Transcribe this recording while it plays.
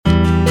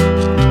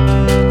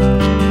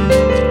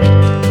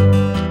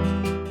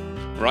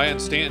Ryan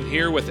Stanton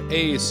here with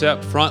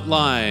ACEP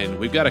Frontline.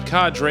 We've got a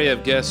cadre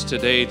of guests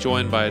today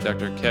joined by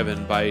Dr.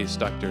 Kevin Bice,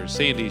 Dr.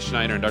 Sandy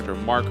Schneider, and Dr.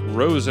 Mark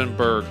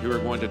Rosenberg, who are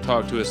going to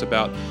talk to us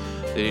about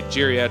the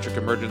Geriatric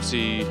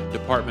Emergency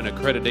Department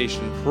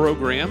Accreditation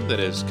Program that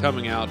is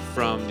coming out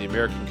from the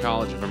American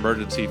College of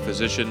Emergency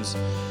Physicians.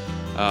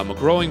 A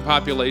growing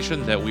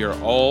population that we are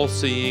all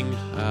seeing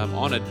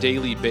on a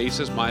daily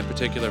basis. My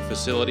particular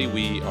facility,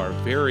 we are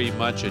very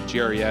much a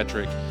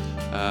geriatric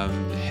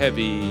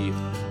heavy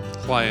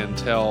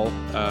clientele,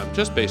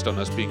 just based on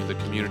us being the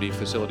community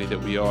facility that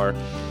we are.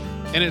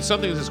 And it's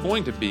something that's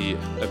going to be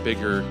a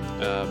bigger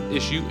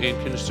issue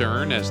and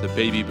concern as the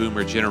baby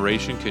boomer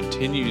generation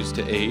continues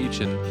to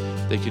age and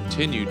they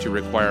continue to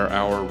require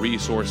our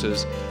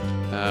resources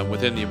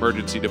within the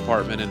emergency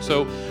department. And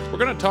so we're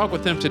going to talk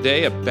with them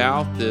today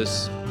about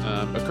this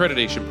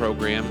accreditation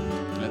program,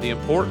 the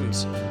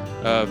importance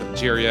of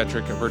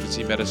geriatric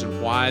emergency medicine,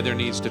 why there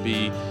needs to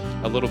be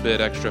a little bit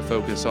extra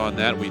focus on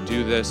that. We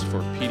do this for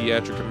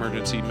pediatric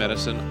emergency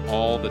medicine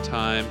all the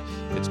time.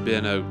 It's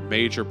been a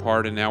major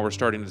part, and now we're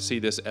starting to see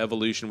this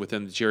evolution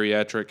within the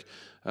geriatric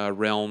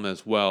realm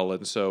as well.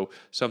 And so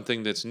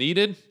something that's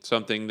needed,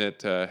 something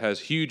that has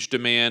huge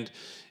demand,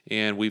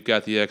 and we've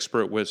got the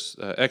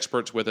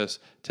experts with us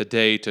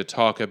today to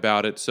talk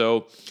about it.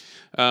 So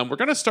we're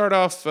going to start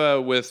off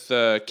with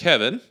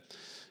Kevin,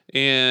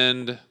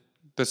 and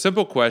the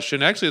simple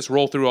question, actually let's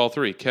roll through all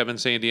three, Kevin,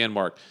 Sandy, and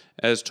Mark,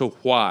 as to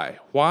why.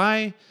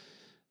 Why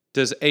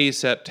does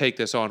ACEP take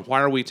this on? Why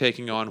are we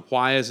taking on?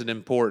 Why is it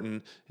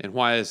important? And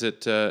why is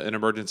it an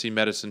emergency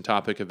medicine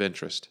topic of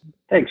interest?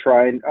 Thanks,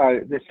 Ryan.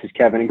 This is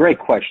Kevin. Great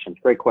question.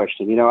 Great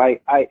question. You know,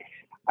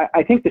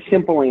 I think the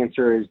simple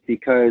answer is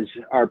because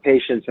our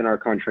patients in our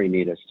country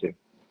need us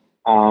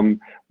to.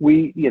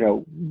 We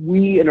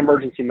in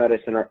emergency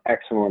medicine are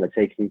excellent at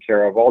taking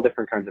care of all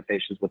different kinds of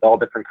patients with all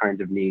different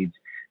kinds of needs,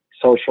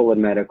 social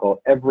and medical,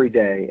 every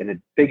day, and at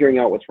figuring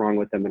out what's wrong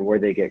with them and where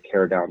they get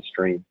care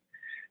downstream.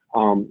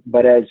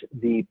 But as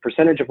the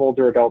percentage of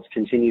older adults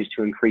continues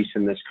to increase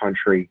in this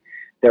country,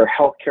 their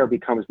health care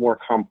becomes more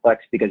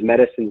complex because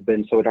medicine's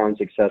been so darn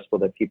successful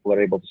that people are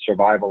able to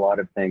survive a lot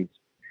of things.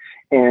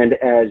 And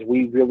as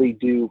we really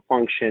do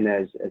function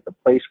as the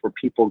place where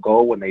people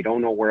go when they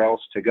don't know where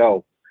else to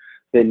go,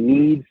 the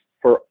need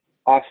for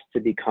us to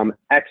become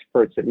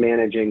experts at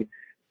managing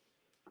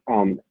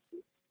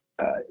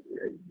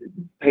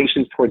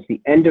patients towards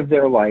the end of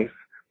their life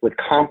with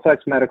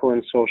complex medical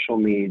and social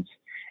needs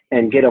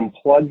and get them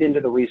plugged into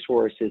the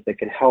resources that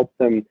can help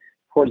them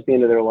towards the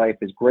end of their life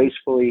as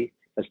gracefully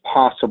as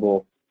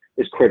possible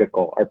is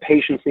critical. Our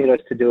patients need us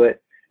to do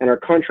it, and our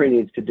country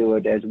needs to do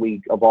it as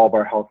we evolve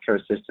our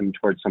healthcare system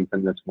towards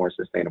something that's more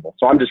sustainable.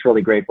 So I'm just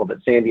really grateful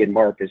that Sandy and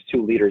Mark, as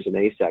two leaders in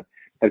ACEP,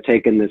 have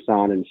taken this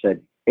on and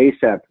said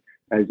ACEP,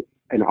 as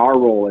in our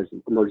role as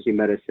emergency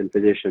medicine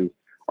physicians,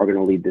 are going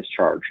to lead this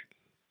charge.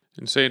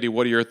 And Sandy,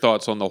 what are your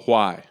thoughts on the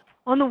why?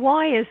 On the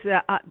why is,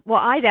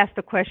 I'd ask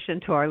the question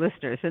to our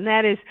listeners, and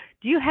that is,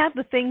 do you have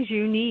the things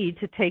you need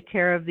to take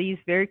care of these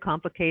very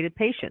complicated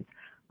patients?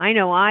 I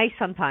know I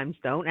sometimes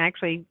don't,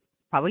 actually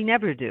probably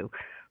never do.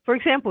 For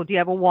example, do you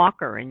have a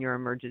walker in your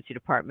emergency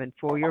department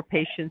for your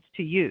patients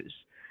to use?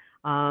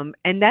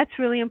 And that's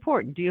really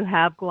important. Do you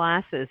have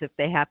glasses if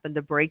they happen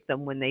to break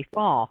them when they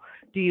fall?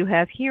 Do you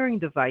have hearing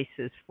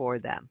devices for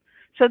them?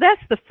 So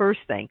that's the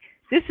first thing.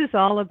 This is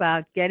all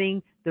about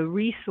getting the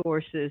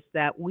resources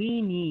that we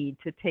need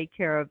to take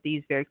care of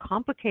these very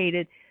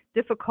complicated,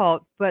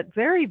 difficult, but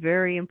very,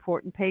 very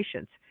important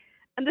patients.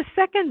 And the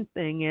second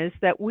thing is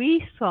that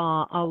we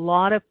saw a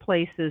lot of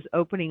places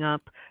opening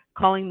up,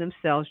 calling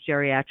themselves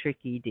geriatric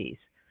EDs.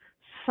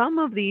 Some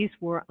of these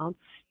were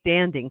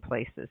outstanding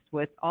places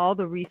with all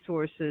the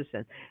resources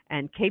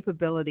and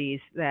capabilities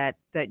that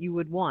you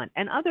would want.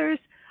 And others,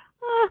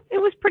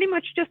 it was pretty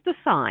much just a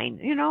sign,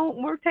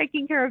 we're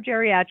taking care of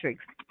geriatrics,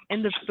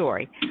 end of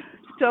story.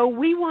 So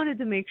we wanted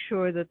to make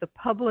sure that the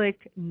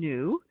public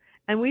knew,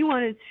 and we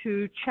wanted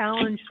to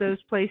challenge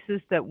those places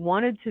that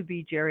wanted to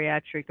be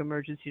geriatric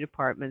emergency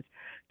departments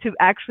to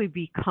actually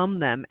become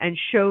them and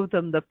show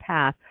them the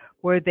path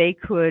where they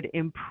could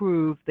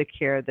improve the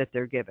care that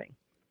they're giving.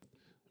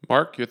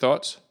 Mark, your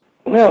thoughts?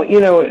 Well,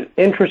 an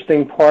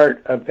interesting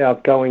part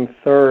about going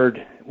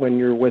third when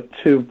you're with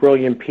two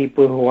brilliant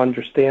people who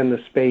understand the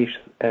space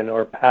and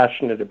are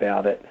passionate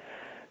about it.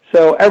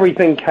 So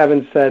everything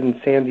Kevin said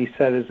and Sandy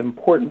said is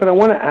important, but I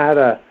want to add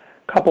a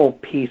couple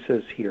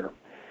pieces here.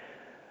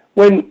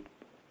 When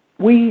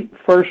we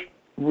first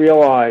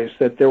realized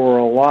that there were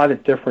a lot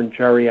of different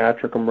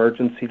geriatric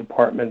emergency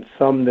departments,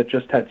 some that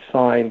just had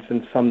signs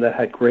and some that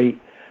had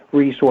great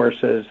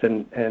resources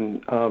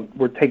and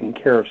were taking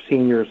care of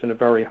seniors in a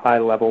very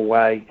high-level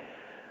way,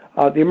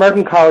 the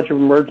American College of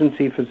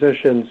Emergency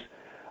Physicians,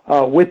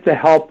 with the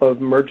help of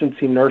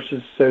Emergency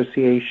Nurses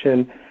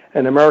Association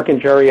and American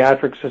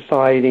Geriatric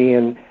Society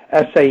and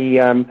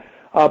SAEM,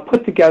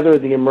 put together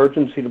the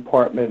emergency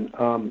department,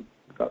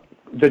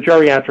 the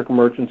Geriatric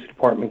Emergency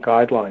Department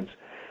guidelines.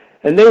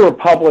 And they were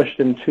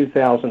published in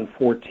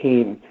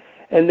 2014.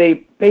 And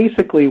they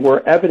basically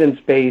were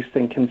evidence-based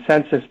and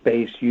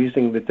consensus-based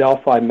using the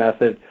Delphi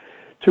method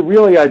to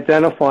really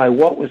identify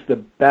what was the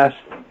best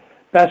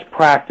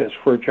practice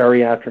for a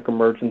geriatric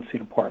emergency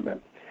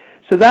department.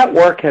 So that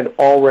work had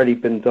already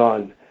been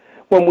done.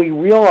 When we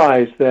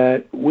realized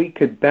that we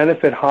could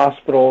benefit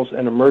hospitals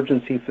and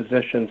emergency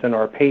physicians and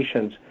our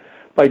patients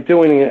by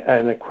doing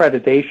an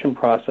accreditation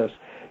process,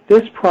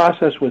 this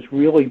process was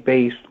really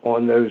based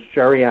on those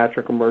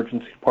geriatric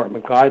emergency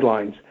department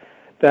guidelines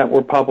that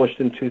were published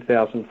in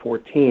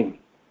 2014.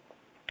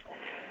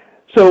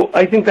 So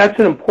I think that's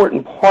an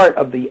important part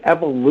of the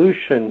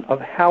evolution of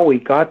how we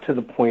got to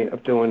the point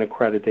of doing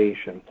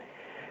accreditation.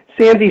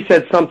 Sandy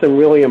said something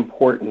really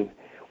important.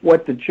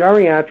 What the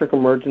geriatric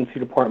emergency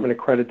department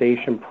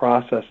accreditation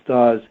process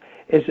does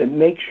is it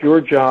makes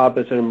your job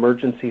as an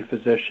emergency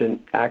physician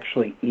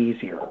actually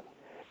easier.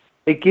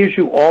 It gives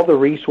you all the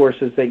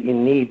resources that you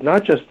need,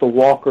 not just the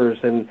walkers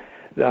and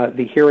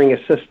the hearing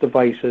assist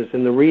devices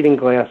and the reading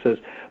glasses,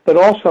 but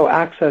also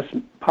access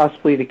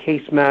possibly to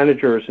case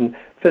managers and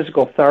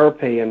physical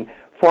therapy and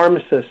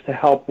pharmacists to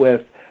help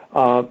with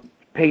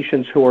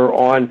patients who are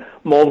on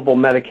multiple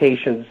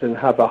medications and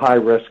have a high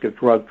risk of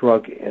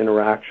drug-drug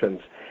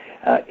interactions.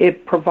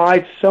 It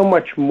provides so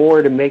much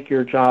more to make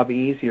your job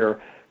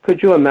easier.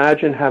 Could you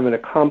imagine having a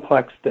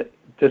complex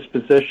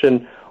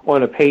disposition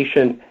on a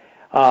patient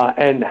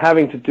and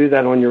having to do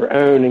that on your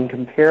own, and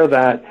compare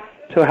that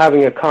to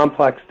having a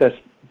complex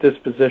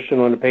disposition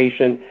on a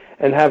patient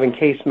and having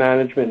case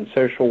management and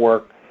social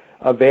work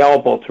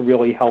available to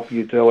really help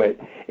you do it?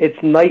 It's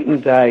night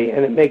and day,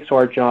 and it makes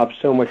our job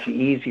so much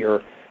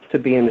easier to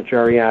be in the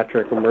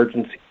geriatric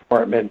emergency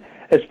department,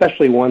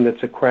 especially one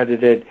that's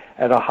accredited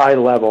at a high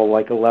level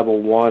like a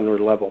level 1 or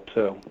level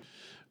 2.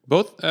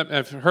 Both,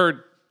 I've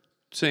heard,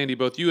 Sandy,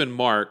 both you and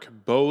Mark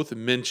both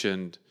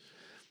mentioned,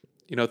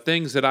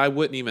 things that I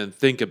wouldn't even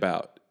think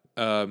about.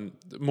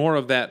 More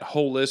of that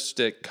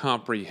holistic,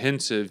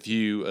 comprehensive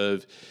view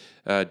of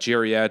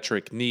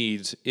geriatric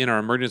needs in our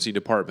emergency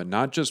department,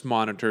 not just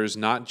monitors,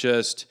 not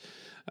just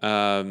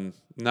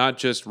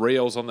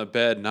rails on the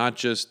bed, not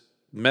just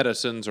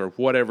medicines or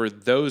whatever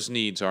those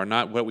needs are,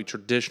 not what we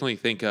traditionally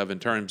think of in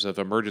terms of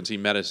emergency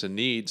medicine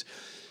needs,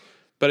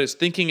 but it's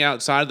thinking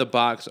outside of the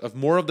box of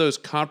more of those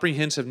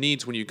comprehensive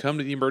needs when you come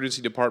to the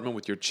emergency department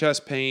with your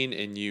chest pain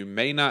and you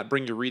may not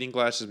bring your reading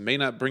glasses, may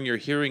not bring your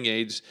hearing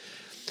aids.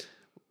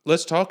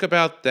 Let's talk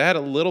about that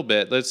a little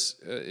bit.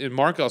 And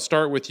Mark, I'll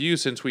start with you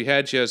since we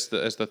had you as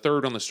the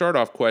third on the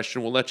start-off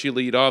question. We'll let you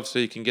lead off so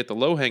you can get the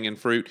low-hanging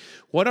fruit.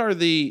 What are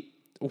these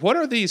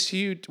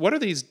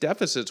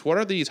deficits? What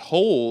are these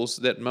holes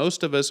that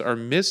most of us are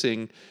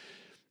missing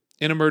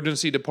in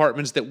emergency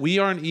departments that we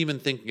aren't even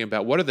thinking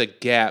about? What are the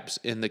gaps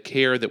in the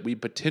care that we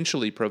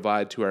potentially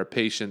provide to our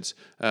patients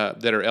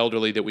that are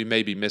elderly that we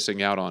may be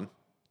missing out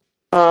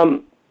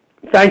on?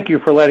 Thank you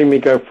for letting me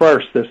go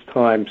first this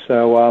time.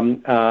 So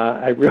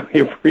I really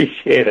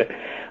appreciate it.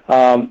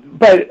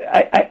 But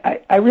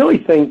I really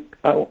think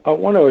I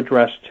want to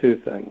address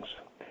two things.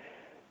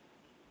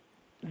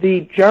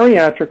 The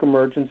geriatric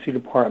emergency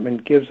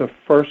department gives a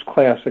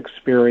first-class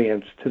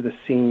experience to the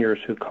seniors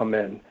who come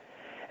in.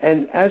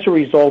 And as a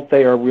result,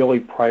 they are really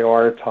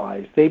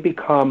prioritized. They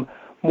become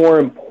more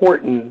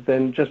important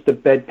than just a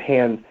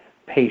bedpan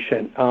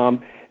patient.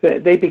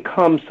 They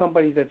become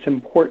somebody that's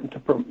important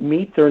to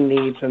meet their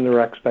needs and their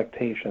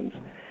expectations.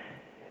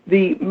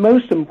 The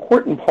most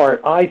important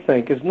part, I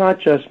think, is not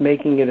just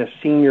making it a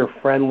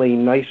senior-friendly,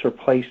 nicer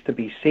place to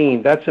be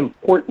seen. That's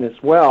important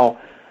as well.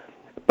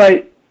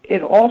 But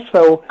it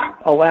also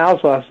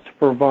allows us to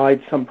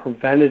provide some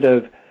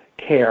preventative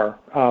care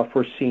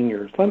for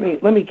seniors. Let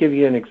me give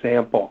you an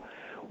example.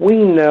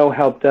 We know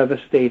how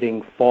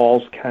devastating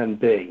falls can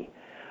be,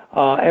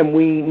 and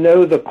we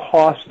know the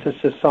cost to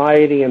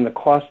society and the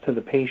cost to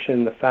the patient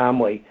and the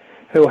family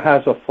who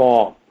has a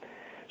fall.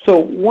 So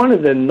one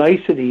of the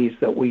niceties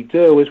that we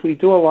do is we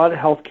do a lot of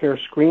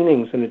healthcare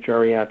screenings in the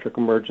geriatric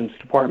emergency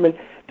department,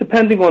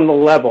 depending on the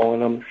level,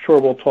 and I'm sure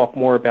we'll talk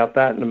more about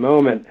that in a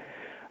moment.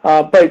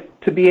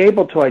 But to be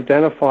able to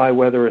identify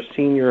whether a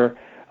senior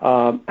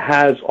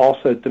has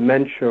also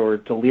dementia or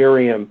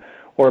delirium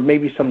or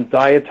maybe some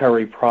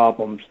dietary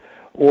problems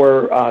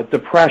or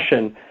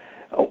depression,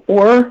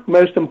 or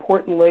most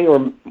importantly,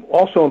 or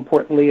also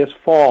importantly, is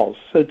falls.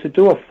 So to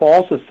do a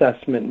falls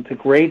assessment and to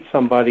grade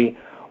somebody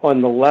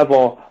on the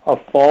level of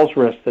falls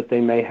risk that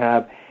they may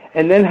have,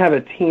 and then have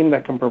a team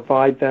that can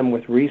provide them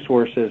with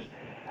resources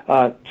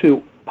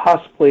to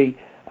possibly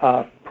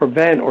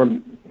prevent or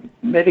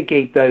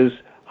mitigate those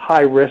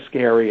high-risk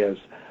areas.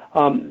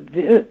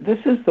 This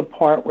is the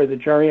part where the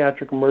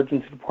geriatric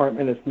emergency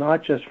department is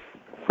not just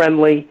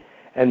friendly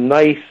and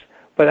nice,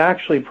 but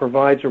actually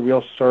provides a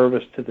real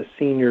service to the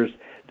seniors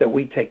that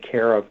we take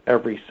care of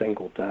every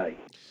single day.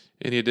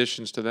 Any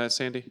additions to that,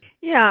 Sandy?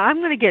 Yeah, I'm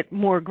going to get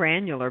more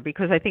granular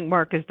because I think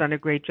Mark has done a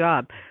great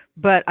job.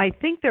 But I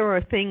think there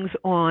are things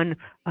on,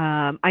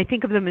 I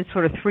think of them in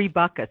sort of three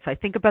buckets. I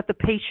think about the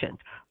patient,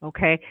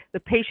 okay? The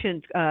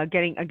patient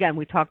getting, again,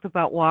 we talked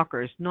about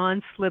walkers,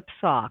 non-slip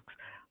socks,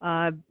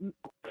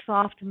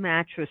 soft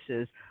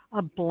mattresses,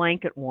 a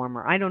blanket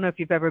warmer. I don't know if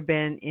you've ever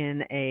been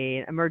in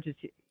an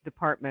emergency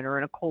department or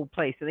in a cold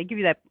place, and they give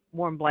you that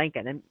warm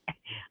blanket. And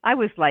I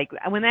was like,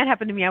 when that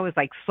happened to me, I was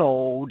like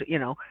sold.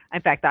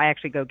 In fact, I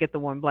actually go get the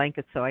warm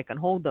blankets so I can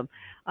hold them.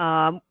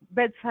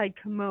 Bedside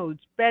commodes,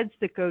 beds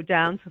that go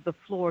down to the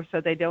floor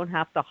so they don't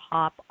have to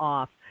hop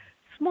off.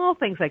 Small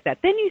things like that.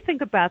 Then you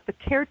think about the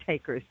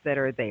caretakers that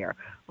are there.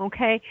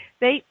 Okay,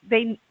 they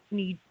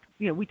need.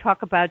 We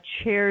talk about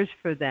chairs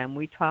for them.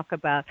 We talk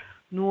about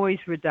noise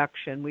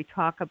reduction. We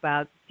talk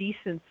about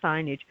decent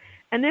signage.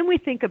 And then we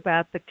think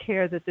about the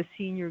care that the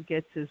senior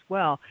gets as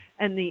well,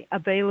 and the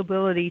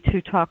availability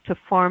to talk to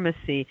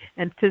pharmacy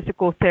and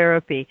physical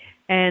therapy.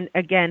 And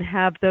again,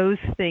 have those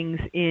things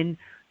in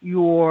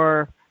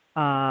your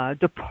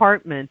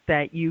department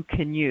that you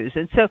can use.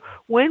 And so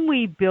when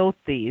we built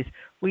these,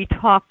 we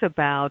talked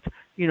about,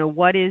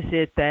 what is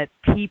it that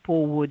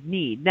people would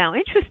need. Now,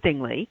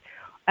 interestingly,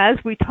 as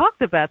we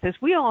talked about this,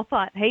 we all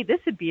thought, hey,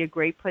 this would be a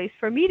great place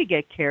for me to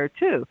get care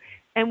too.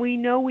 And we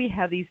know we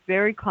have these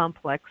very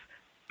complex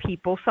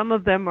people. Some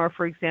of them are,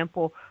 for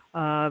example,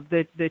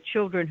 the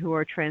children who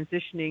are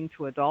transitioning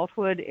to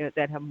adulthood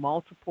that have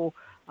multiple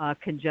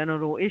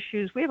congenital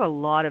issues. We have a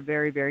lot of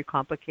very, very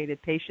complicated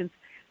patients.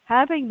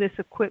 Having this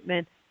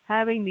equipment,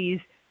 having these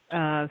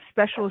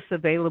specialists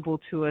available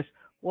to us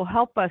will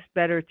help us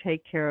better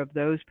take care of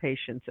those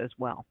patients as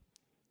well.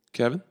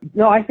 Kevin?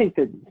 No, I think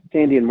that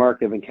Sandy and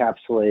Mark have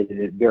encapsulated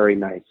it very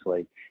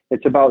nicely.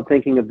 It's about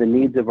thinking of the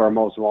needs of our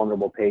most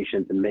vulnerable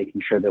patients and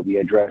making sure that we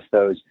address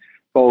those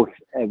both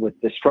with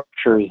the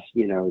structures,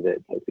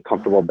 the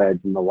comfortable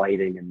beds and the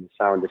lighting and the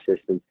sound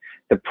assistance,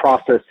 the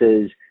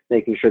processes,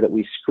 making sure that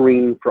we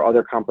screen for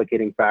other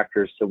complicating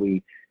factors so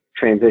we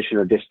transition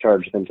or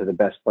discharge them to the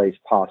best place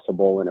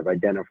possible and have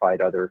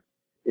identified other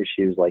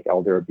issues like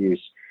elder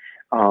abuse,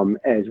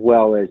 as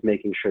well as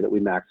making sure that we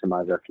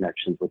maximize our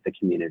connections with the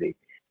community.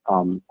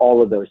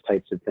 All of those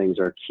types of things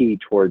are key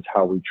towards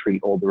how we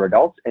treat older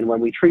adults. And when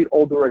we treat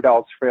older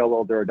adults, frail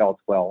older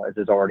adults well, as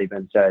has already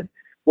been said,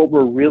 what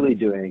we're really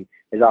doing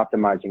is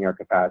optimizing our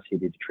capacity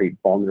to treat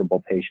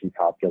vulnerable patient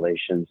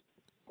populations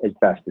as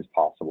best as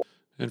possible.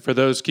 And for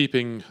those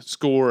keeping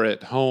score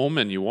at home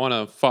and you want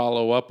to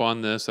follow up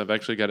on this, I've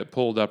actually got it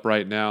pulled up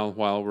right now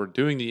while we're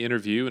doing the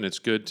interview, and it's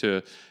good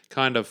to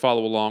kind of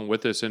follow along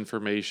with this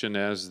information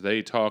as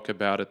they talk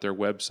about at their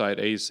website,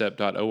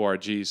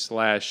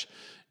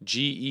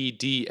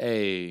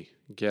 asep.org/GEDA.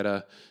 Get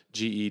a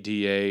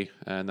GEDA,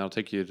 and that'll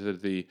take you to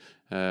the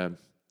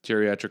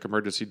Geriatric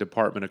Emergency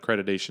Department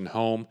Accreditation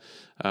Home.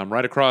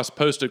 Right across,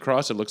 posted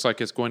across, it looks like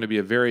it's going to be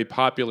a very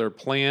popular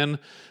plan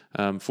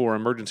for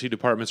emergency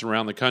departments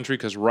around the country,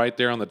 because right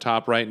there on the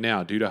top right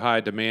now, due to high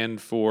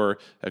demand for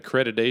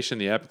accreditation,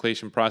 the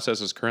application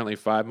process is currently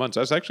 5 months.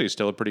 That's actually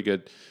still a pretty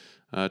good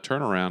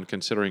turnaround,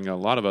 considering a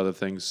lot of other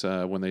things.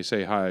 When they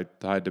say high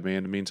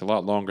demand, it means a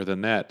lot longer than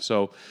that.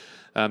 So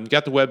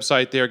got the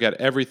website there, got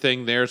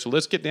everything there. So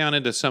let's get down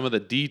into some of the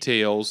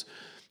details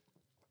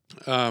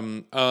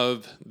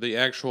of the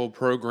actual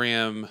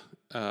program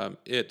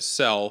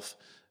itself.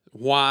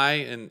 Why,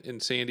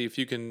 and Sandy, if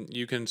you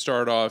can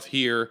start off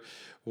here,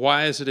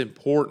 why is it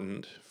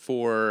important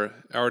for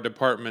our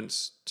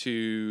departments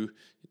to,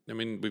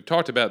 we've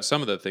talked about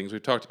some of the things,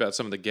 we've talked about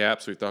some of the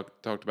gaps, we've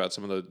talked about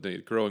some of the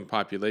growing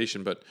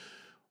population, but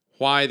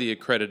why the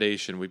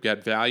accreditation? We've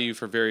got value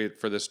for the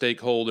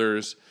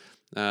stakeholders,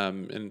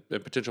 and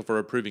potential for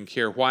improving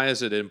care. Why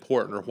is it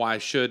important, or why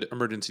should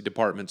emergency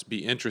departments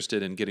be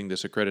interested in getting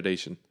this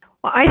accreditation?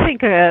 Well, I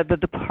think the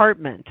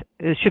department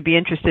should be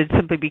interested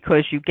simply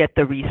because you get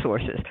the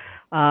resources.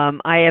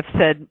 I have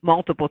said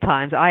multiple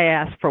times, I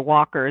asked for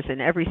walkers in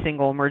every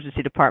single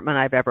emergency department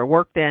I've ever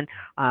worked in.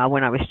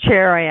 When I was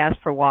chair, I asked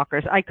for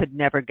walkers. I could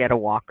never get a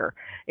walker.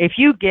 If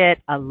you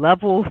get a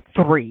level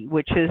 3,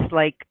 which is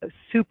like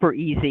super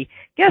easy,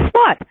 guess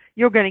what?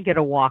 You're going to get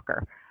a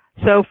walker.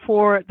 So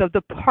for the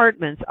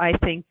departments, I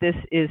think this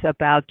is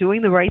about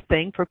doing the right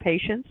thing for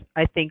patients.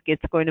 I think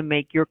it's going to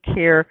make your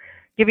care,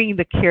 giving you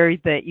the care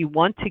that you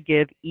want to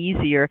give,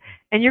 easier.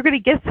 And you're going to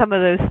get some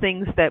of those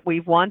things that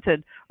we've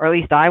wanted, or at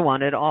least I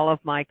wanted, all of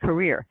my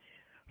career.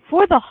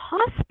 For the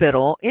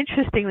hospital,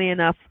 interestingly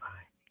enough,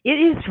 it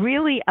is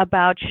really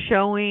about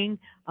showing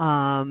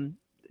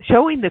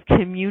the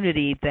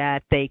community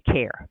that they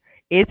care.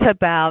 It's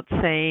about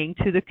saying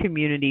to the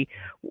community,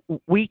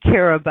 we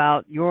care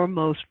about your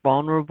most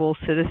vulnerable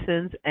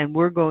citizens, and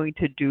we're going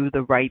to do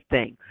the right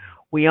thing.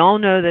 We all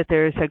know that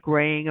there's a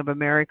graying of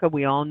America.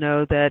 We all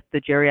know that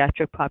the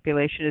geriatric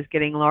population is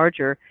getting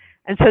larger.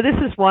 And so this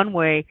is one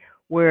way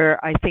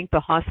where I think the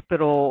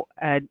hospital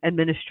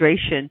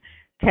administration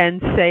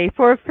can say,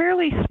 for a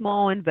fairly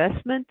small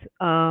investment,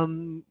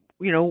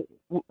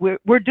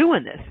 we're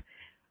doing this.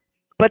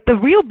 But the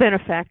real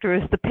benefactor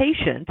is the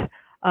patient,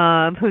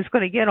 who's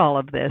going to get all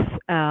of this.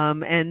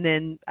 And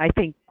then I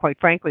think, quite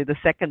frankly, the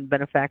second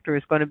benefactor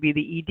is going to be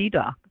the ED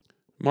doc.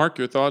 Mark,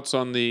 your thoughts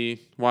on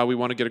why we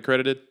want to get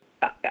accredited?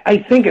 I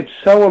think it's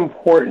so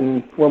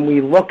important when we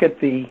look at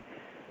the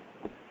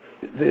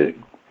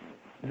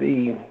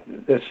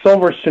the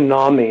silver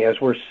tsunami, as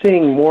we're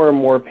seeing more and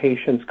more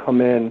patients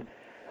come in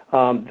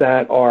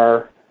that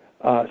are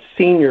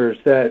seniors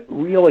that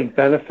really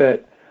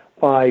benefit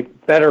by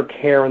better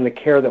care and the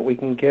care that we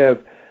can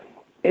give.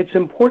 It's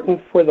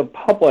important for the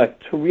public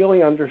to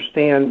really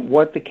understand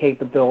what the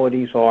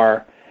capabilities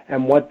are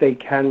and what they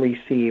can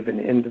receive in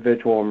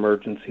individual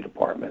emergency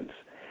departments.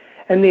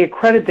 And the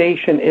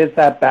accreditation is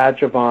that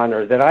badge of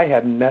honor that I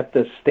have met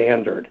this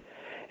standard.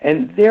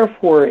 And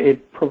therefore,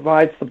 it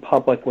provides the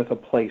public with a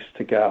place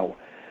to go,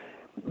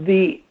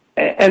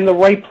 and the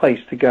right place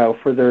to go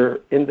for their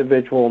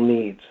individual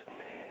needs.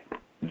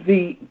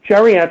 The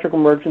geriatric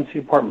emergency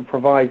department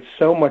provides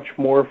so much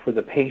more for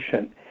the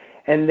patient,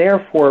 and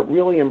therefore it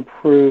really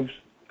improves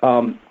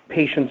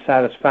patient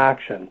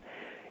satisfaction.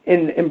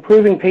 In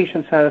improving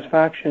patient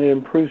satisfaction, it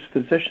improves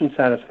physician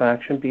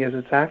satisfaction because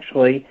it's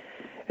actually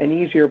an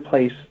easier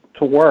place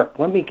to work.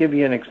 Let me give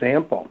you an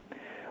example.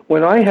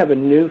 When I have a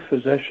new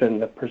physician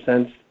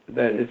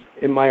that is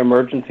in my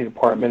emergency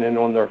department and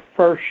on their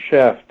first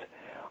shift,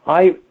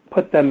 I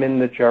put them in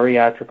the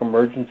geriatric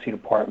emergency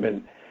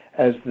department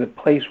as the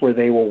place where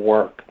they will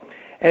work.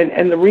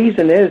 And the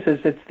reason is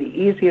it's the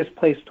easiest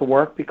place to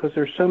work because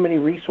there's so many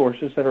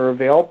resources that are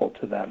available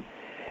to them.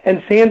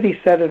 And Sandy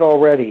said it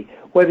already,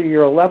 whether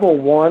you're a level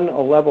 1,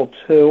 a level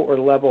 2, or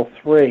level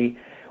 3,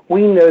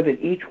 we know that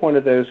each one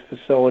of those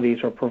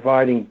facilities are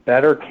providing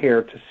better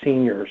care to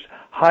seniors,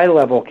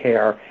 high-level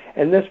care,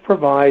 and this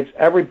provides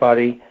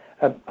everybody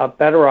a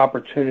better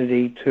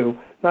opportunity to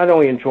not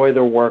only enjoy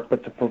their work,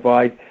 but to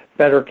provide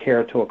better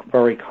care to a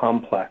very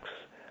complex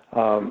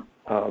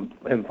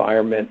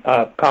environment,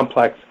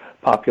 complex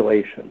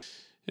population.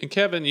 And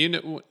Kevin,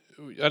 excuse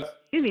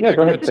me,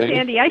 go ahead, this is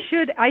Sandy. I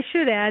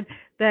should add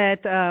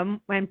that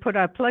and put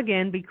a plug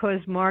in because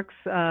Mark's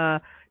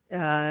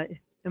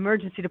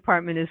emergency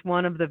department is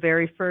one of the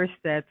very first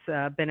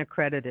that's been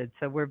accredited.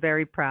 So we're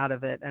very proud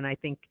of it, and I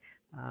think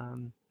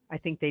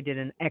they did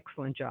an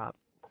excellent job.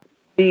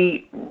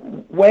 The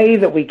way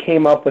that we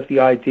came up with the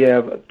idea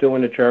of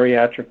doing a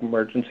geriatric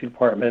emergency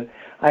department,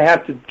 I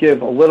have to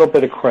give a little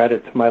bit of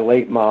credit to my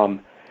late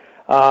mom.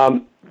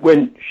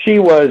 When she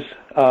was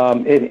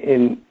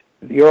in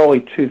the early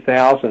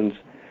 2000s,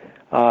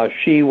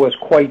 she was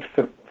quite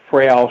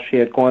frail. She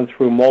had gone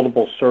through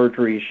multiple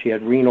surgeries. She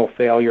had renal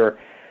failure,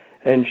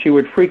 and she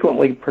would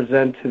frequently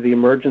present to the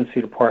emergency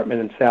department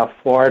in South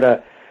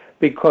Florida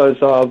because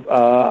of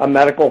a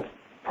medical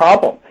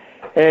problem.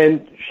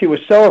 And she was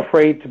so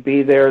afraid to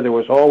be there. There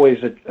was always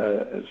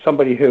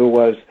somebody who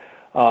was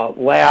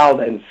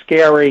loud and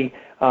scary.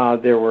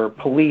 There were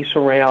police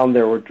around.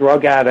 There were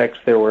drug addicts.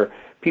 There were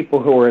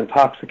people who were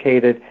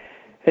intoxicated.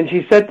 And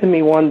she said to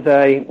me one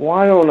day,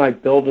 why don't I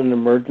build an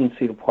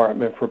emergency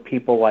department for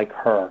people like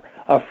her,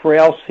 a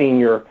frail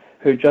senior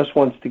who just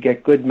wants to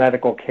get good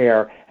medical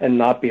care and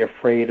not be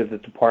afraid of the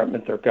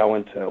department they're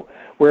going to,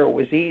 where it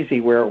was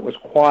easy, where it was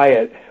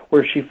quiet,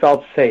 where she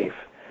felt safe.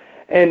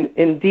 And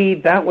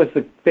indeed, that was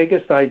the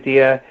biggest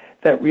idea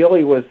that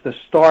really was the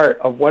start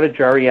of what a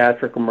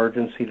geriatric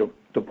emergency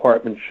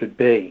department should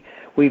be.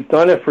 We've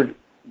done it for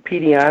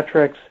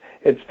pediatrics.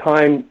 It's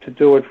time to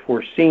do it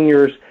for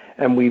seniors,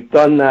 and we've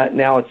done that.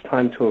 Now it's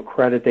time to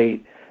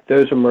accreditate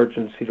those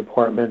emergency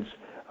departments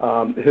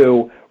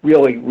who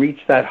really reach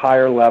that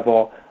higher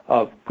level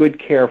of good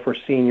care for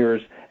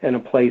seniors in a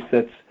place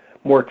that's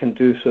more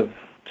conducive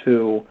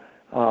to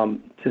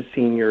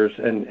seniors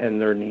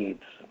and their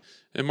needs.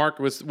 And Mark,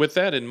 with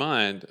that in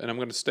mind, and I'm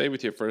going to stay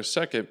with you for a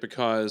second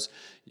because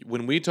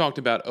when we talked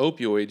about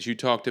opioids, you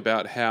talked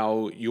about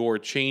how your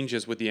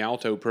changes with the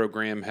ALTO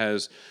program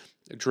has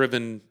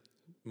driven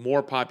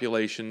more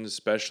populations,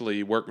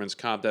 especially workman's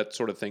comp, that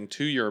sort of thing,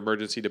 to your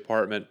emergency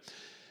department.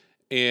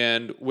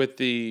 And with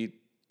the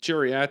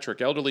geriatric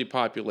elderly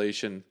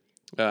population,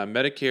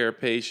 Medicare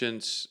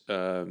patients,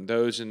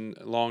 those in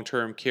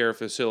long-term care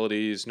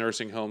facilities,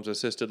 nursing homes,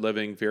 assisted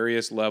living,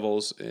 various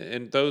levels,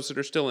 and those that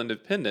are still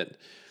independent.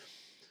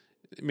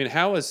 I mean,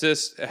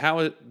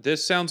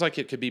 this sounds like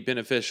it could be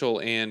beneficial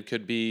and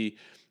could be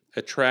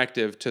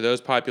attractive to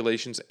those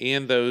populations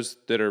and those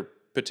that are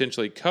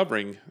potentially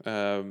covering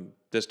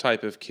this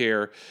type of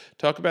care.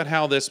 Talk about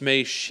how this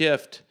may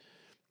shift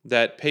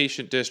that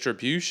patient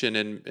distribution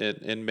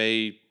and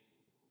may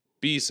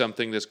be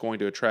something that's going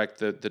to attract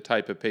the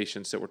type of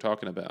patients that we're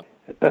talking about.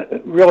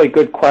 Really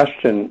good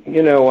question.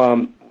 You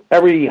know,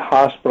 every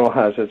hospital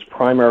has its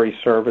primary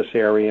service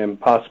area and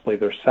possibly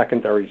their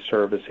secondary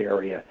service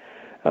area.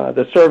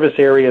 The service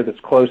area that's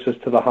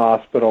closest to the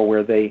hospital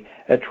where they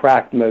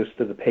attract most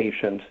of the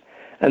patients,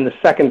 and the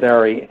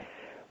secondary.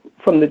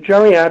 From the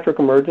geriatric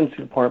emergency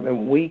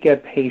department, we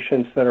get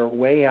patients that are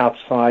way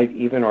outside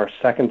even our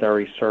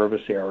secondary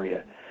service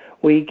area.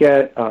 We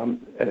get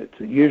it's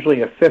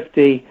usually a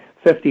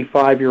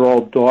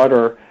 55-year-old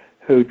daughter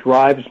who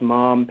drives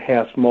mom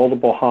past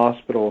multiple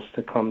hospitals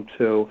to come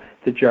to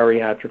the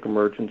geriatric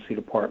emergency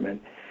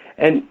department.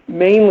 And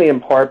mainly in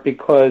part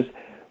because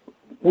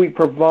we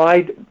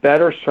provide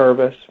better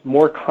service,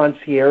 more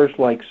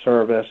concierge-like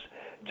service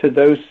to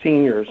those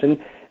seniors. And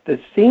the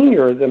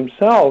senior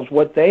themselves,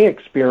 what they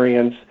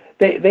experience,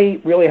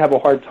 they really have a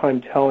hard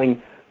time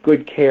telling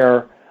good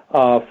care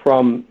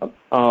from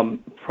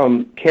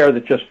care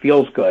that just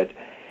feels good.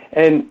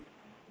 And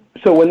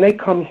so when they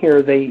come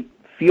here, they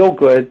feel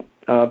good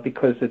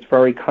because it's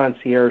very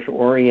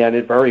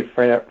concierge-oriented, very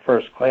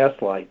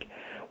first-class-like.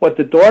 What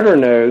the daughter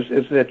knows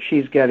is that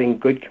she's getting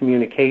good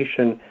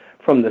communication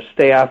from the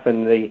staff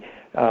and the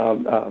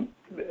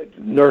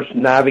nurse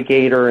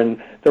navigator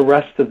and the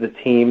rest of the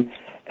team.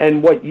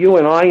 And what you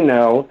and I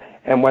know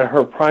and what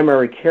her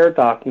primary care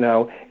doc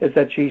know is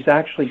that she's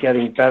actually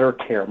getting better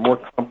care, more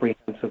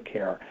comprehensive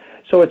care.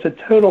 So it's a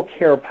total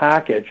care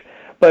package.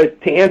 But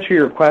to answer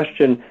your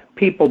question,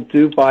 people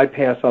do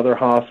bypass other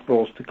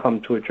hospitals to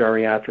come to a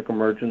geriatric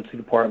emergency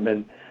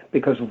department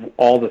because of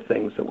all the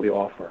things that we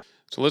offer.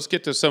 So let's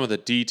get to some of the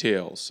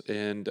details.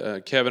 And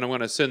Kevin, I'm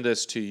going to send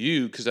this to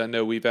you because I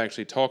know we've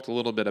actually talked a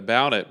little bit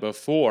about it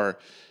before.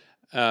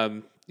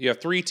 You have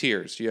 3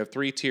 tiers. You have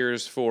 3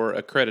 tiers for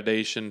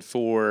accreditation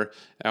for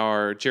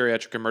our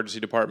geriatric emergency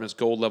departments: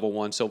 gold level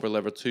 1, silver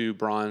level 2,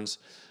 bronze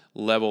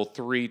level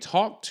 3.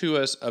 Talk to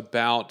us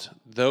about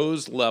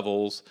those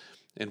levels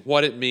and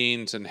what it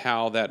means and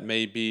how that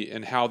may be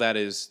and how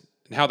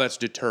that's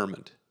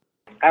determined.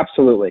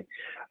 Absolutely.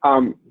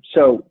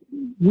 So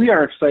we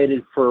are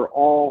excited for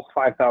all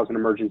 5,000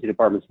 emergency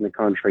departments in the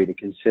country to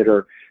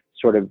consider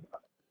sort of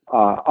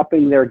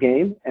upping their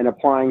game and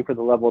applying for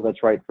the level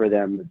that's right for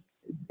them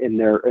in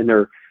their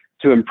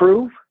to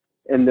improve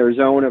in their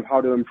zone of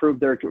how to improve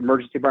their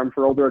emergency department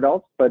for older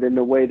adults, but in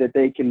a way that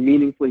they can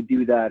meaningfully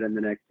do that in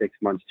the next 6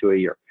 months to a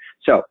year.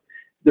 So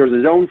there's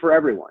a zone for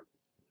everyone.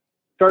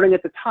 Starting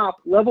at the top,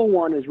 level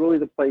 1 is really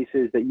the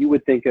places that you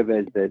would think of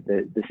as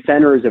the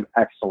centers of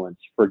excellence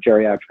for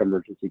geriatric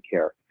emergency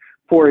care.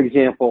 For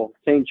example,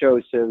 St.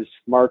 Joseph's,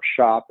 Mark's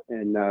Shop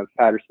in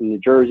Paterson, New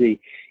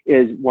Jersey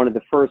is one of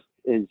the first,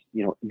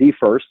 the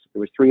first. There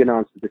was 3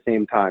 announced at the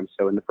same time.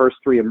 So in the first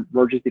 3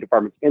 emergency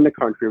departments in the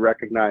country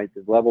recognized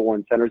as level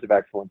 1 centers of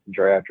excellence in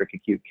geriatric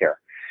acute care.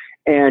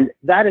 And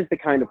that is the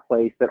kind of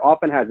place that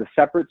often has a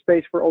separate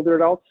space for older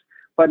adults,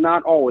 but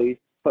not always.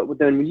 But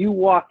then when you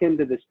walk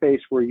into the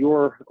space where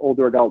your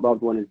older adult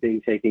loved one is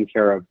being taken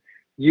care of,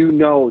 you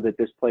know that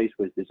this place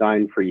was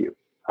designed for you.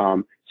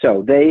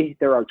 So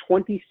there are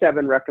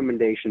 27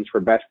 recommendations for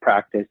best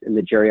practice in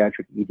the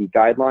geriatric ED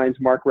guidelines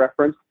Mark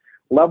referenced.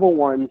 Level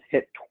 1s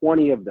hit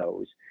 20 of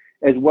those,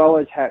 as well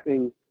as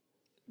having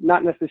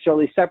not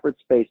necessarily separate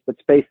space, but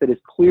space that is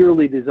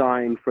clearly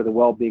designed for the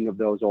well-being of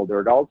those older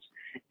adults,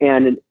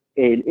 and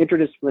an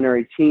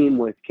interdisciplinary team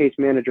with case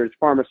managers,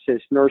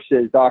 pharmacists,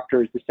 nurses,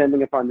 doctors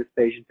descending upon this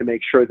patient to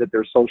make sure that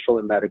their social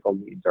and medical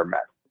needs are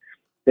met.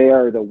 They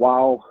are the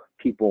wow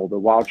people, the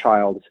wow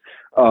childs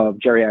of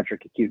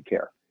geriatric acute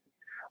care.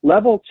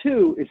 Level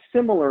 2 is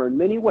similar in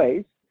many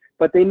ways,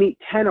 but they meet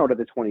 10 out of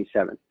the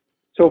 27.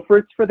 So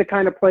it's for the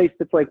kind of place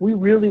that's like, we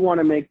really want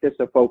to make this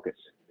a focus.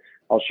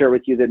 I'll share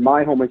with you that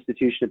my home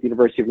institution at the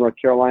University of North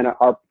Carolina,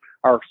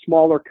 our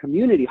smaller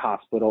community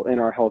hospital in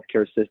our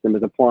healthcare system,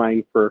 is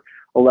applying for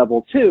a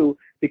level 2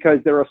 because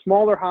they're a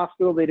smaller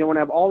hospital. They don't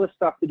have all the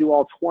stuff to do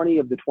all 20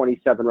 of the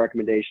 27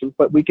 recommendations,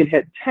 but we can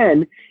hit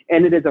 10,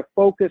 and it is a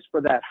focus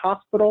for that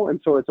hospital. And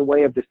so it's a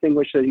way of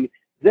distinguishing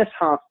this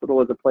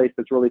hospital as a place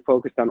that's really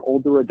focused on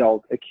older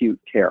adult acute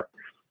care.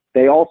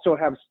 They also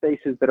have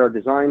spaces that are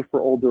designed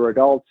for older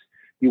adults.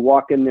 You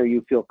walk in there,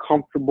 you feel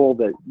comfortable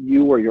that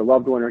you or your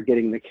loved one are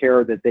getting the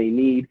care that they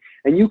need,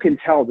 and you can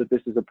tell that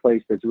this is a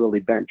place that's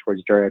really bent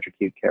towards geriatric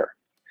acute care.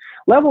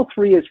 Level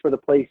 3 is for the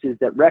places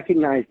that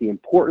recognize the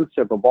importance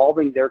of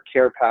evolving their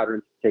care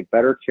patterns to take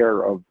better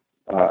care of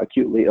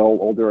acutely ill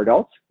older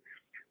adults,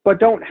 but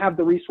don't have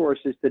the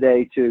resources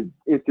today to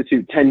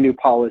institute 10 new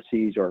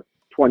policies or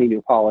 20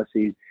 new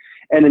policies,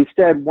 and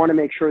instead want to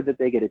make sure that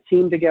they get a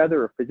team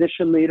together, a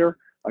physician leader,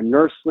 a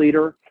nurse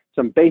leader,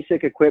 some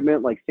basic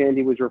equipment like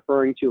Sandy was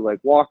referring to, like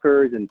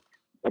walkers and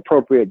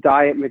appropriate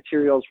diet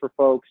materials for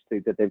folks,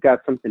 that they've got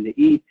something to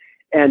eat,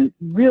 and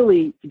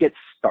really to get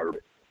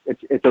started.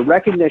 It's a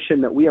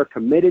recognition that we are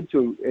committed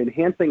to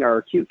enhancing our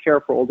acute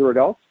care for older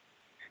adults,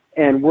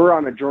 and we're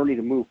on a journey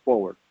to move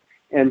forward.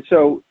 And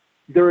so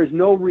there is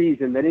no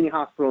reason that any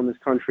hospital in this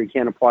country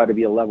can't apply to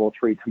be a level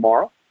 3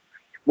 tomorrow.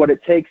 What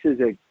it takes is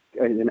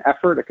an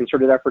effort, a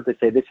concerted effort to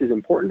say this is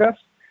important to us,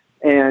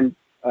 and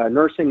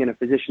nursing and a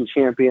physician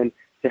champion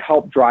to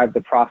help drive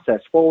the process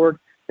forward,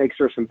 make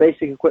sure some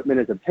basic equipment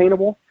is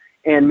obtainable,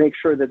 and make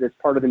sure that it's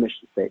part of the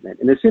mission statement.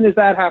 And as soon as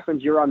that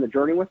happens, you're on the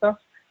journey with us.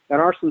 And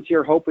our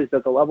sincere hope is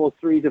that the level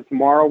 3s of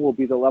tomorrow will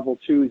be the level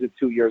 2s of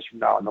 2 years from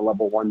now and the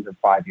level 1s of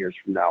 5 years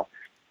from now.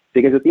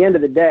 Because at the end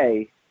of the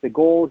day, the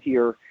goal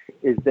here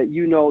is that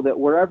you know that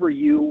wherever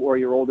you or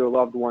your older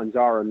loved ones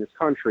are in this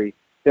country,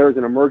 there is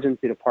an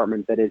emergency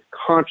department that is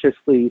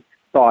consciously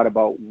thought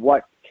about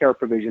what care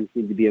provisions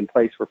need to be in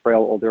place for frail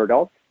older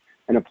adults,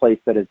 and a place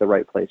that is the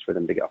right place for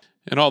them to go.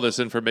 And all this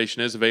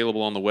information is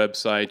available on the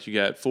website. You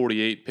got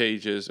 42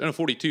 pages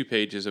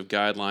of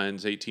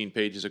guidelines, 18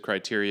 pages of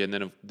criteria,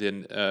 and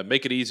then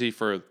make it easy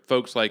for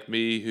folks like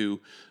me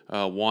who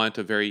want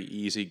a very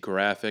easy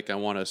graphic. I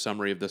want a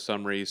summary of the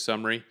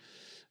summary.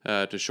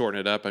 to shorten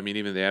it up. I mean,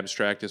 even the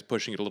abstract is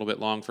pushing it a little bit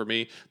long for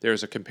me.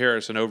 There's a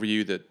comparison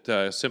overview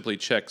that simply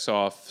checks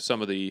off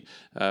some of the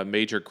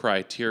major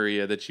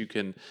criteria that you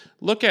can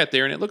look at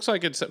there, and it looks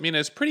like it's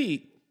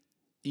pretty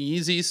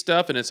easy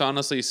stuff, and it's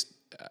honestly,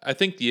 I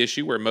think the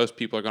issue where most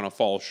people are going to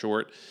fall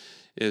short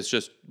is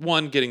just,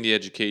 one, getting the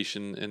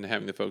education and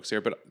having the folks there,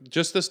 but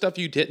just the stuff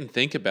you didn't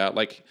think about,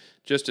 like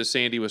just as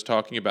Sandy was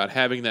talking about,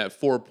 having that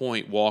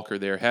 4-point walker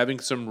there, having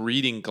some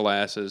reading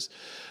glasses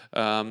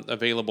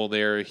available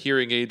there,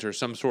 hearing aids or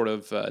some sort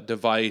of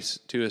device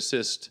to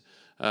assist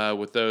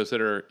with those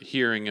that are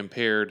hearing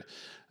impaired.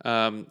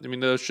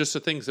 Those just the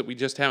things that we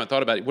just haven't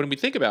thought about. When we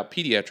think about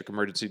pediatric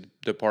emergency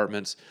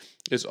departments,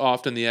 is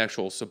often the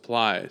actual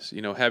supplies,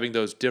 having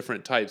those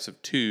different types of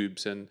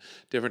tubes and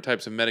different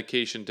types of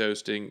medication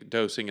dosing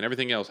and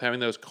everything else,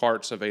 having those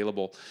carts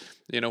available,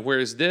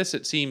 whereas this,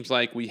 it seems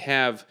like we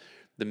have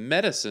the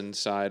medicine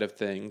side of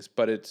things,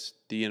 but it's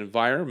the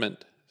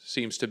environment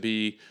seems to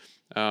be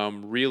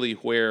really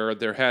where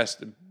there has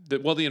to,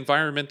 the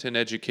environment and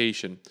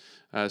education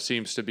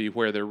seems to be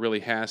where there really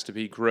has to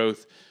be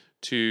growth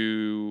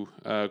to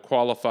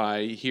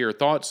qualify here.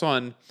 Thoughts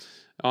on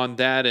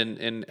that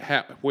and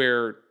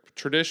where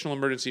traditional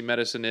emergency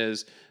medicine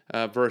is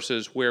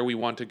versus where we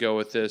want to go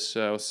with this.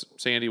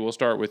 Sandy, we'll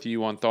start with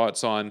you on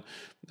thoughts on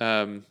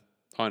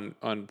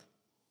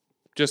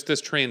just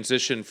this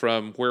transition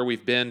from where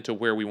we've been to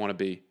where we want to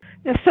be.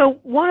 Yeah, so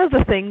one of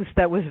the things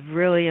that was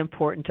really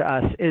important to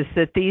us is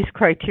that these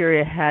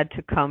criteria had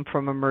to come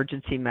from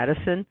emergency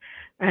medicine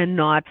and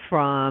not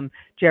from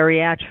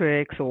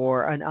geriatrics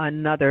or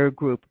another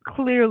group.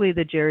 Clearly,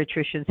 the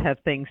geriatricians have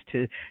things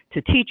to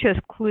teach us.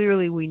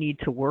 Clearly, we need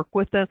to work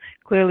with them.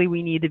 Clearly,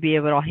 we need to be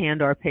able to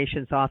hand our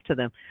patients off to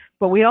them.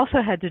 But we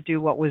also had to do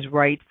what was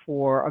right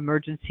for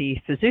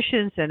emergency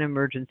physicians and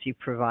emergency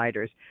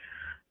providers.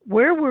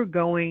 Where we're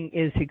going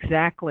is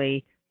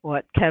exactly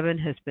what Kevin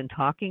has been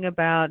talking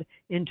about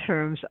in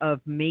terms of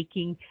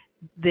making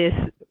it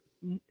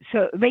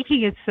so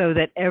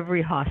that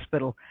every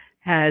hospital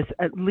has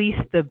at least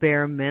the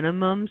bare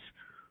minimums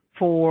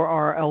for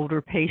our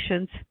elder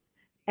patients.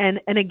 And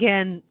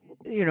again,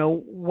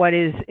 what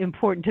is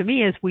important to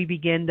me as we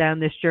begin down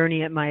this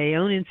journey at my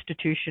own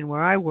institution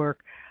where I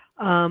work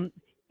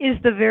is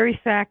the very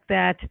fact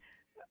that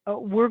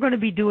we're going to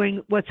be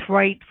doing what's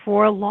right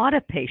for a lot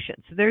of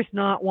patients. There's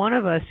not one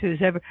of us who's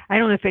ever, I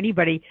don't know if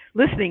anybody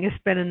listening has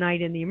spent a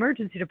night in the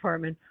emergency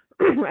department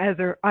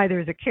either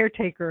as a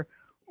caretaker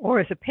or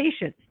as a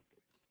patient.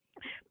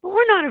 But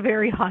we're not a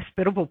very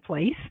hospitable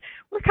place.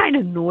 We're kind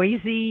of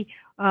noisy.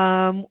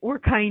 We're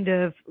kind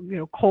of,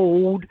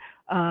 cold.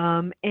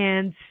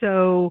 And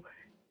so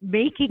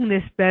making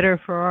this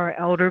better for our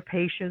elder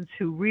patients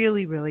who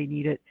really, really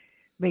need it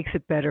makes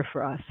it better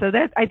for us. So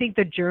that, I think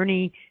the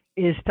journey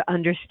is to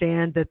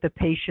understand that the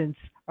patients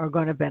are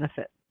going to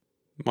benefit.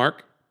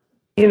 Mark?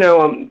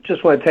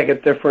 Just want to take a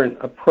different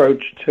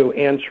approach to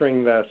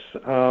answering this.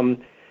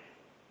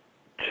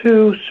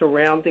 Two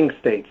surrounding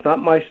states, not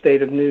my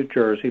state of New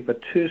Jersey,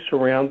 but two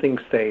surrounding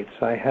states.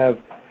 I have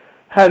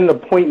had an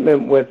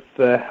appointment with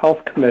the health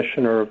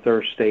commissioner of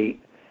their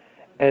state,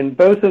 and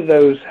both of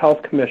those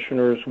health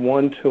commissioners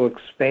want to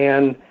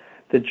expand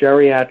the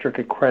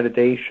geriatric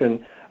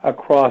accreditation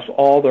across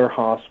all their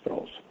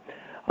hospitals.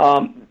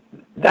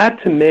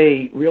 That to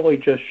me really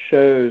just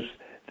shows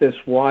this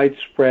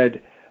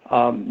widespread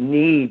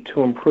need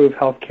to improve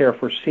health care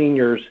for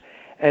seniors,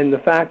 and the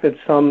fact that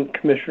some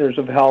commissioners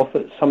of health,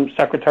 some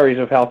secretaries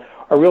of health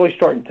are really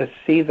starting to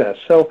see this.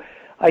 So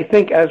I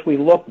think as we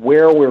look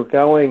where we're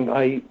going,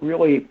 I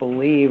really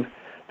believe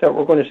that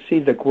we're going to see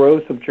the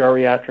growth of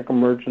geriatric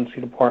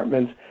emergency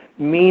departments,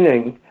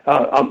 meaning,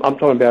 I'm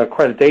talking about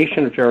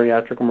accreditation of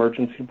geriatric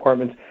emergency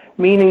departments,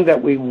 meaning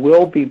that we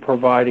will be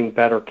providing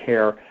better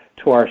care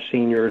to our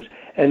seniors.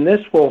 And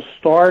this will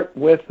start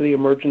with the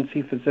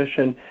emergency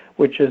physician,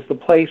 which is the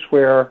place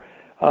where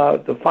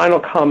the final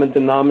common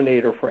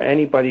denominator for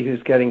anybody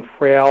who's getting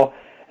frail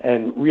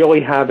and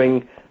really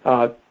having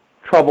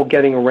trouble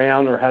getting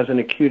around or has an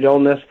acute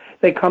illness,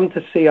 they come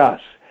to see us.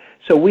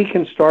 So we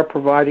can start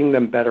providing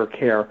them better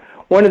care.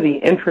 One of the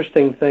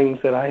interesting things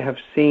that I have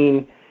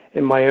seen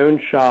in my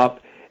own shop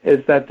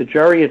is that the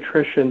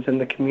geriatricians in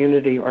the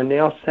community are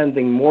now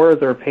sending more of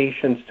their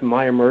patients to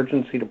my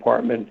emergency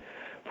department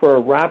for a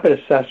rapid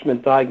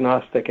assessment,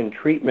 diagnostic, and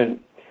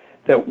treatment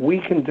that we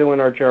can do in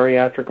our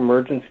geriatric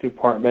emergency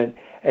department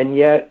and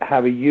yet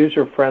have a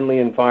user-friendly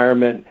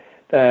environment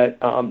that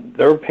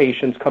their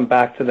patients come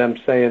back to them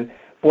saying,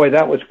 boy,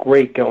 that was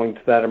great going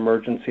to that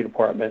emergency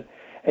department.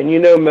 And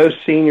most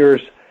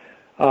seniors,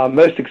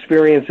 most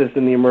experiences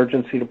in the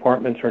emergency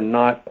departments are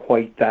not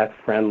quite that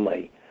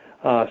friendly.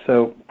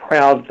 So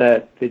proud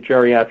that the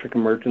geriatric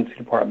emergency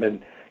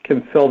department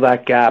can fill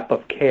that gap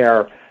of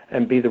care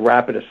and be the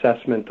rapid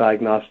assessment,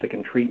 diagnostic,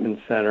 and treatment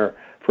center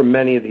for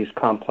many of these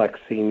complex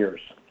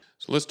seniors.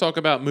 So let's talk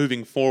about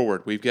moving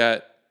forward.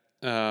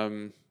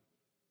 And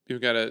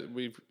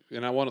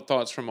I want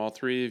thoughts from all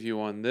three of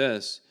you on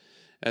this.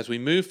 As we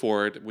move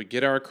forward, we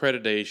get our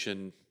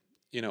accreditation.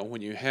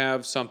 when you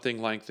have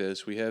something like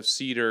this, we have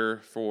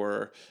CEDAR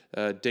for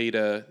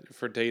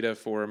data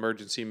for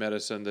emergency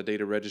medicine, the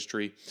data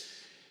registry.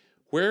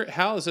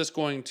 How is this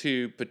going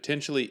to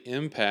potentially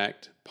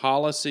impact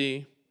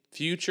policy,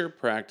 future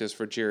practice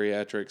for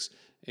geriatrics,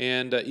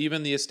 and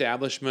even the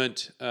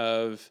establishment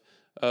of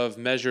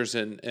measures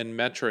and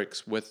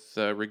metrics with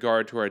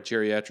regard to our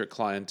geriatric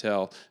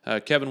clientele?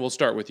 Kevin, we'll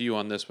start with you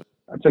on this one.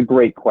 That's a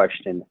great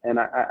question, and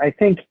I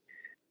think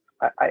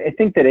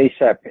that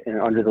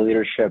ACEP, under the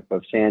leadership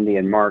of Sandy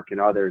and Mark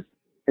and others,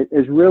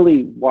 has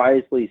really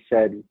wisely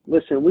said,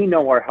 listen, we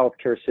know our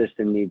healthcare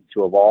system needs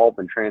to evolve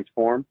and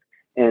transform,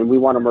 and we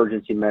want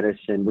emergency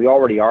medicine. We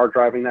already are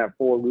driving that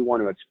forward. We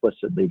want to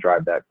explicitly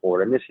drive that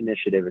forward, and this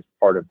initiative is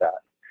part of that.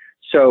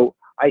 So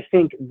I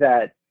think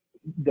that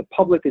the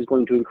public is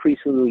going to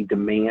increasingly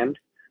demand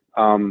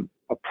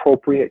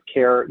appropriate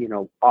care,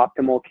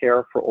 optimal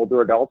care for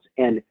older adults,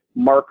 and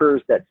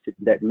markers that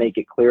make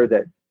it clear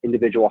that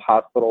individual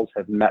hospitals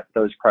have met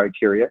those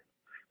criteria,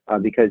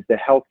 because the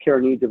healthcare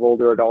needs of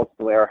older adults,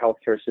 the way our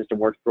healthcare system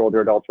works for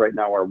older adults right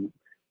now, are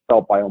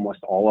felt by almost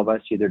all of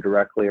us, either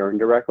directly or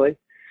indirectly.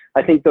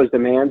 I think those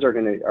demands are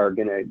going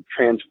to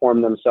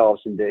transform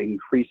themselves into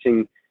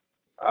increasing,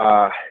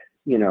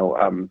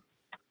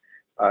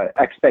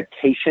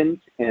 expectations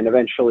and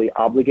eventually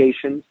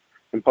obligations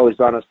imposed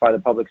on us by the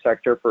public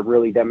sector for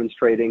really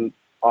demonstrating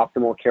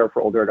optimal care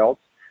for older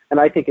adults. And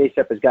I think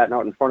ACEP has gotten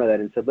out in front of that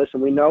and said, listen,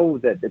 we know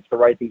that it's the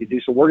right thing to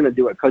do, so we're going to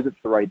do it because it's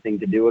the right thing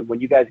to do. And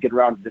when you guys get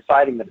around to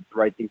deciding that it's the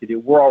right thing to do,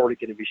 we're already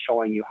going to be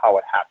showing you how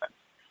it happens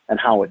and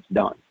how it's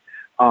done.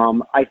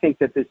 I think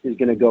that this is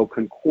going to go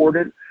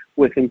concordant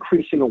with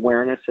increasing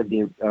awareness of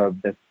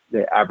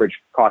the average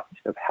cost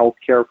of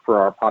healthcare for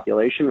our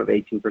population of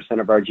 18%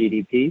 of our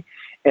GDP.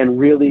 And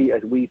really,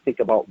 as we think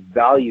about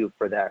value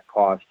for that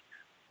cost,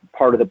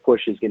 part of the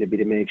push is going to be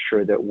to make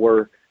sure that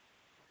we're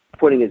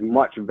putting as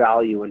much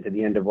value into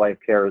the end-of-life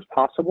care as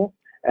possible,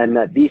 and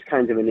that these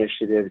kinds of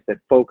initiatives that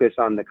focus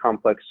on the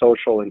complex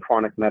social and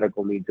chronic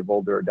medical needs of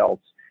older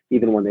adults,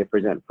 even when they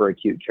present for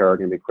acute care, are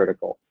going to be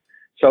critical.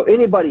 So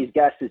anybody's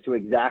guess as to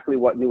exactly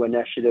what new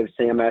initiative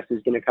CMS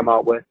is going to come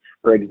out with,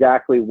 or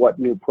exactly what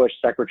new push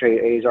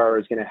Secretary Azar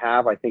is going to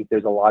have, I think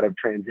there's a lot of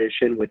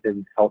transition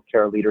within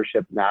healthcare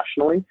leadership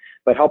nationally.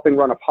 But helping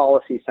run a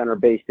policy center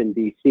based in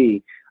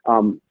DC,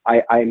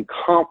 I am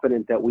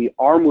confident that we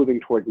are moving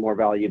towards more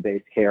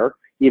value-based care,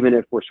 even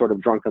if we're sort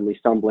of drunkenly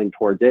stumbling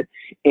towards it,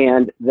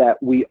 and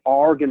that we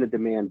are going to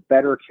demand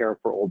better care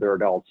for older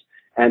adults.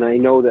 And I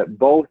know that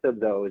both of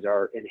those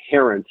are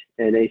inherent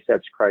in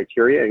ACEP's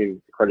criteria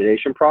and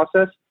accreditation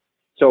process.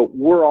 So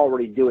we're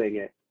already doing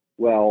it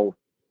well.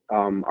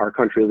 Our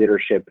country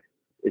leadership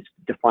is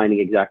defining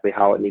exactly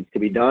how it needs to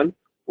be done.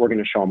 We're going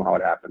to show them how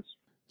it happens.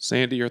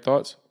 Sandy, your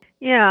thoughts?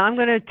 Yeah, I'm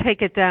going to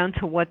take it down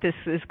to what this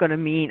is going to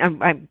mean.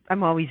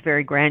 I'm always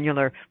very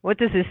granular. What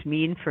does this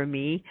mean for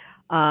me?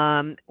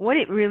 What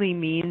it really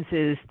means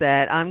is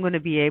that I'm going to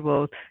be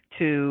able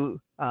to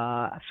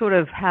sort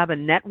of have a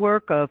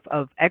network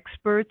of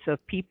experts, of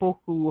people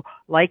who,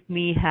 like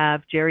me,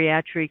 have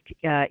geriatric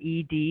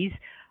EDs,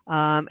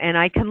 and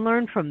I can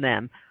learn from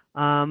them.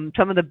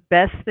 Some of the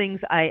best things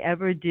I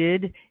ever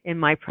did in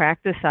my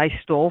practice, I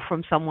stole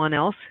from someone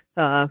else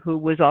who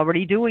was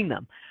already doing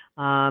them.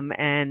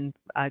 And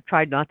I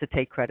tried not to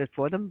take credit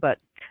for them, but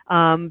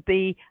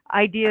the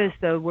idea is,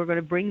 though, we're going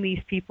to bring these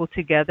people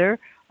together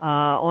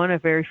on a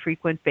very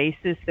frequent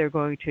basis. They're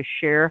going to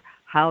share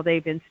how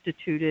they've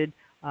instituted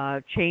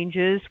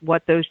changes,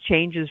 what those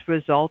changes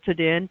resulted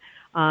in,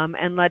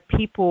 and let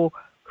people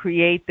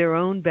create their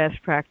own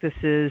best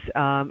practices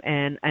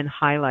and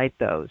highlight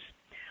those.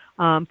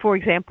 For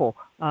example,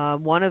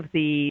 one of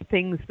the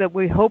things that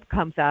we hope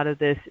comes out of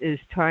this is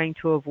trying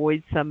to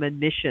avoid some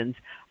admissions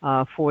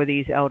for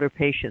these elder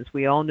patients.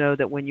 We all know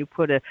that when you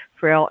put a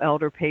frail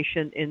elder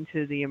patient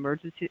into the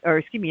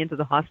into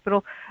the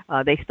hospital,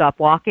 they stop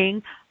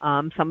walking.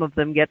 Some of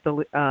them get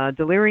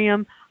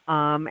delirium,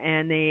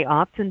 and they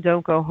often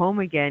don't go home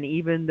again,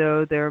 even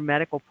though their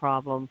medical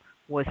problem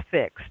was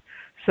fixed.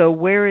 So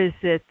where is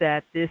it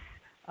that this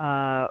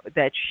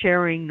that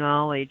sharing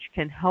knowledge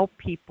can help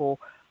people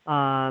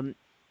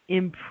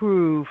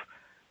improve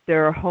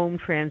their home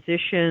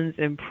transitions,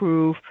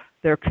 improve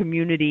their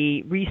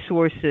community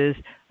resources,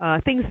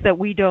 things that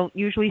we don't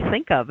usually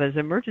think of as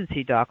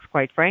emergency docs,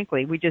 quite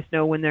frankly. We just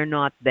know when they're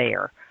not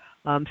there.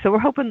 So we're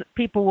hoping that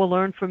people will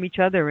learn from each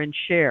other and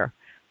share.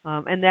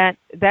 And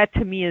that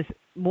to me is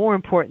more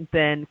important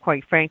than,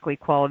 quite frankly,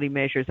 quality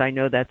measures. I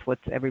know that's what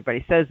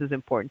everybody says is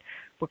important.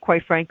 But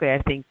quite frankly,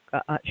 I think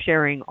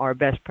sharing our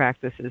best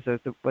practices is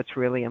what's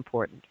really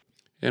important.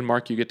 And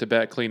Mark, you get to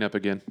bat cleanup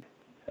again.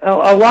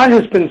 A lot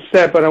has been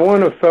said, but I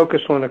want to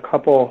focus on a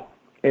couple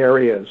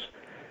areas.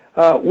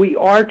 We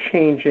are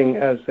changing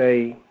as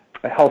a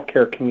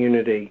healthcare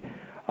community.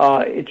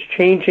 It's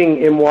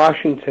changing in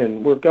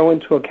Washington. We're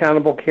going to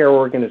accountable care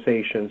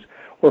organizations.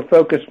 We're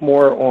focused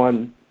more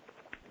on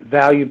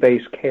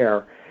value-based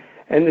care.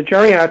 And the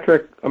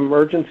geriatric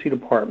emergency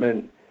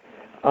department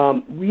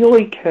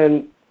really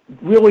can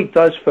really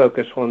does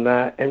focus on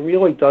that and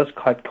really does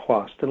cut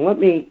costs. And let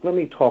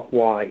me talk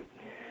why.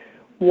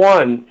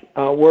 One,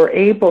 we're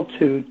able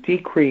to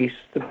decrease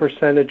the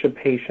percentage of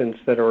patients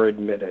that are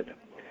admitted.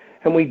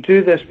 And we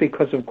do this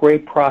because of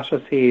great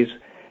processes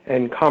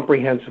and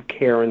comprehensive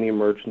care in the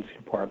emergency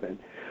department.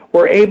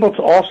 We're able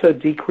to also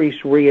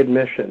decrease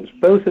readmissions.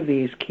 Both of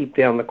these keep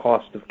down the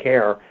cost of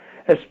care,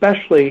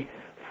 especially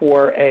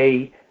for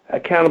a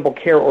accountable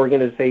care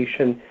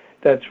organization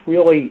that's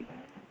really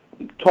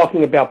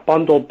talking about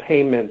bundled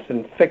payments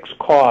and fixed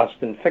cost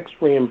and fixed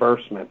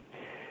reimbursement.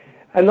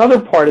 Another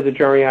part of the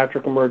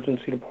geriatric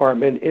emergency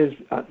department is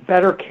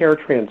better care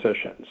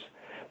transitions,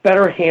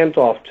 better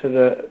handoff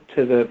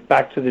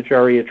back to the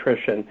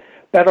geriatrician,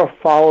 better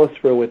follow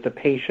through with the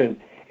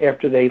patient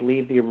after they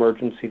leave the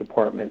emergency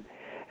department.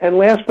 And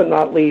last but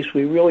not least,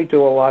 we really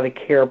do a lot of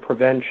care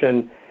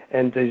prevention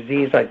and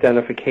disease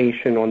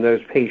identification on those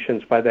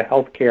patients by the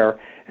healthcare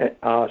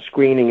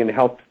screening and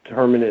health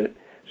determinant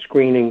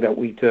screening that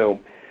we do.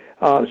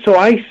 So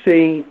I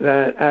see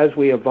that as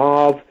we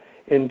evolve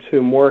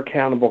into more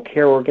accountable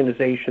care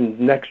organizations,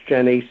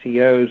 next-gen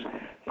ACOs,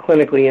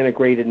 clinically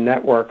integrated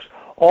networks,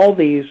 all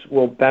these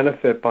will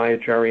benefit by a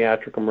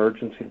geriatric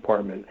emergency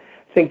department.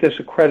 I think this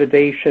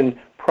accreditation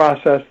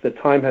process, the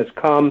time has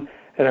come,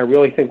 and I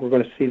really think we're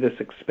going to see this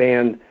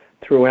expand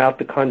throughout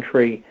the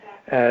country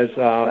as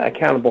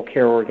accountable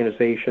care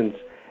organizations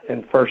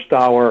and first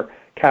dollar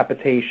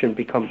capitation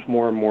becomes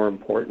more and more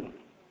important.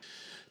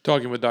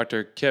 Talking with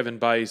Dr. Kevin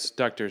Bice,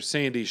 Dr.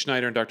 Sandy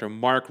Schneider, and Dr.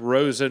 Mark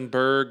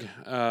Rosenberg,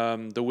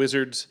 the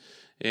wizards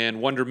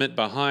and wonderment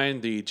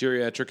behind the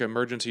Geriatric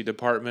Emergency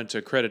Department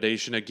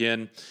accreditation.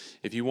 Again,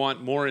 if you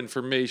want more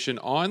information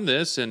on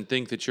this and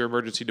think that your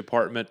emergency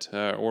department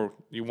or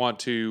you want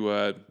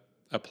to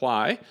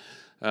apply,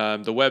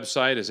 the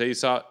website is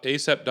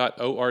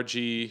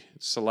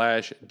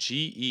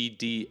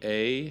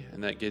acep.org/GEDA,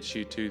 and that gets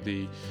you to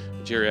the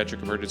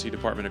Geriatric Emergency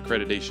Department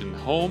Accreditation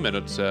home, and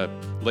it's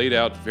laid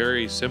out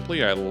very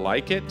simply. I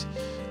like it,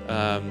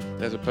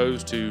 as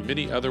opposed to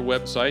many other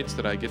websites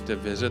that I get to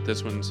visit.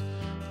 This one's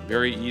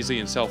very easy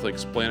and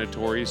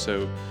self-explanatory,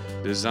 so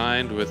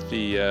designed with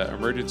the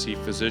emergency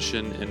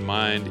physician in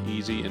mind,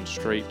 easy and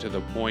straight to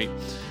the point.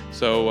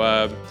 So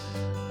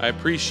I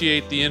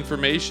appreciate the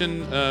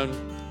information.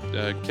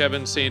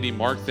 Kevin, Sandy,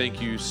 Mark,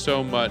 thank you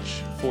so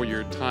much for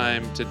your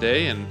time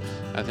today, and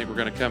I think we're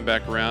going to come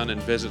back around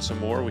and visit some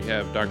more. We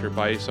have Dr.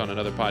 Bice on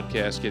another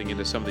podcast getting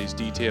into some of these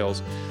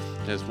details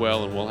as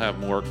well, and we'll have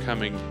more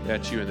coming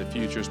at you in the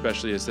future,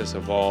 especially as this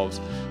evolves.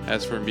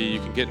 As for me, you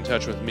can get in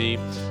touch with me,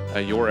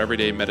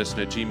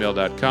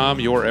 youreverydaymedicine@gmail.com,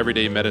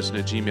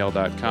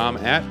 youreverydaymedicine@gmail.com,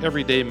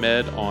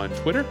 @everydaymed on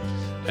Twitter.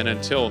 And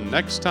until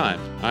next time,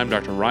 I'm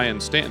Dr. Ryan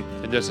Stanton,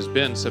 and this has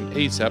been some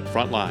ACEP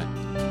Frontline.